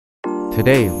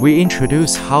Today, we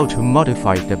introduce how to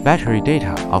modify the battery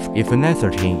data of Ethernet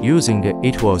 13 using the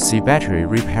E12C battery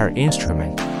repair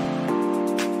instrument.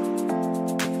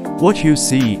 What you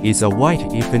see is a white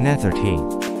Ethernet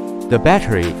 13. The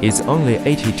battery is only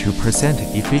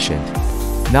 82%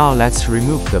 efficient. Now let's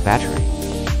remove the battery.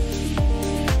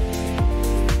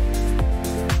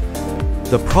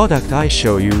 The product I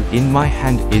show you in my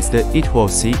hand is the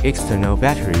E12C external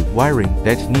battery wiring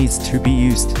that needs to be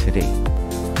used today.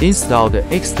 Install the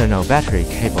external battery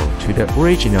cable to the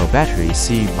original battery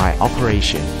C by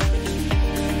operation.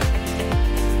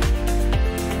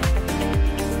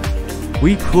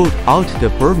 We pulled out the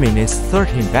Burminus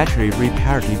 13 battery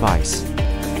repair device.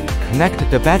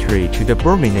 Connect the battery to the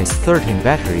Burminus 13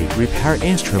 battery repair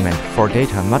instrument for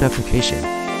data modification.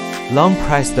 Long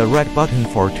press the red button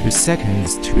for 2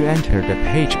 seconds to enter the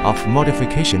page of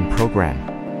modification program.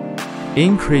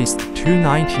 Increase to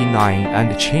 99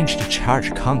 and change the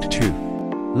charge count to.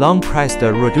 Long press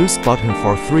the reduce button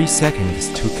for 3 seconds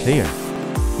to clear.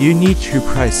 You need to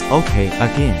press OK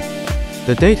again.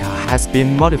 The data has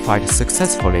been modified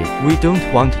successfully. We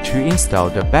don't want to install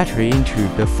the battery into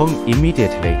the phone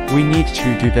immediately. We need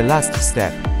to do the last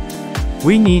step.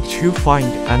 We need to find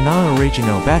a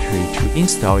non-original battery to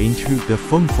install into the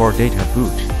phone for data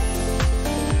boot.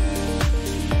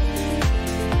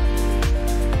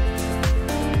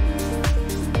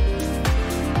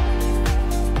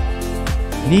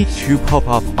 Need to pop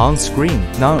up on screen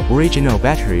non-original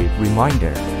battery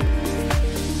reminder.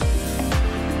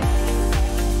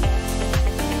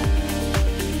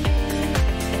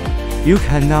 You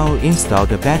can now install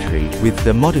the battery with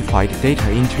the modified data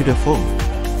into the phone.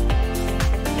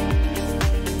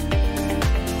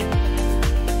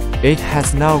 It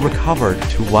has now recovered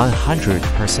to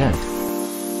 100%.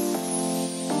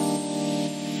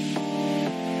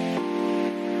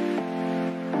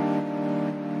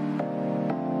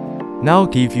 Now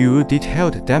give you a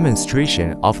detailed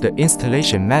demonstration of the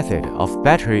installation method of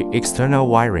battery external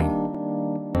wiring.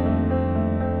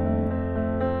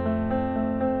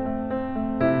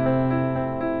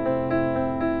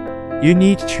 You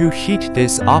need to heat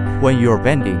this up when you're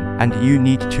bending, and you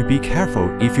need to be careful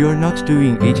if you're not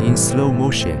doing it in slow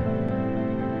motion.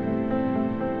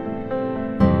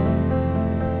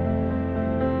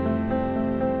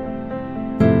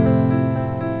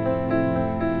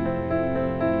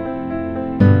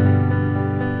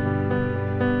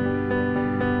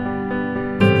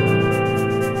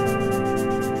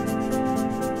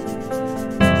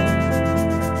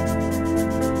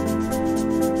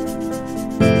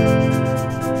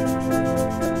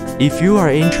 If you are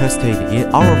interested in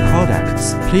our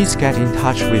products, please get in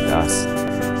touch with us.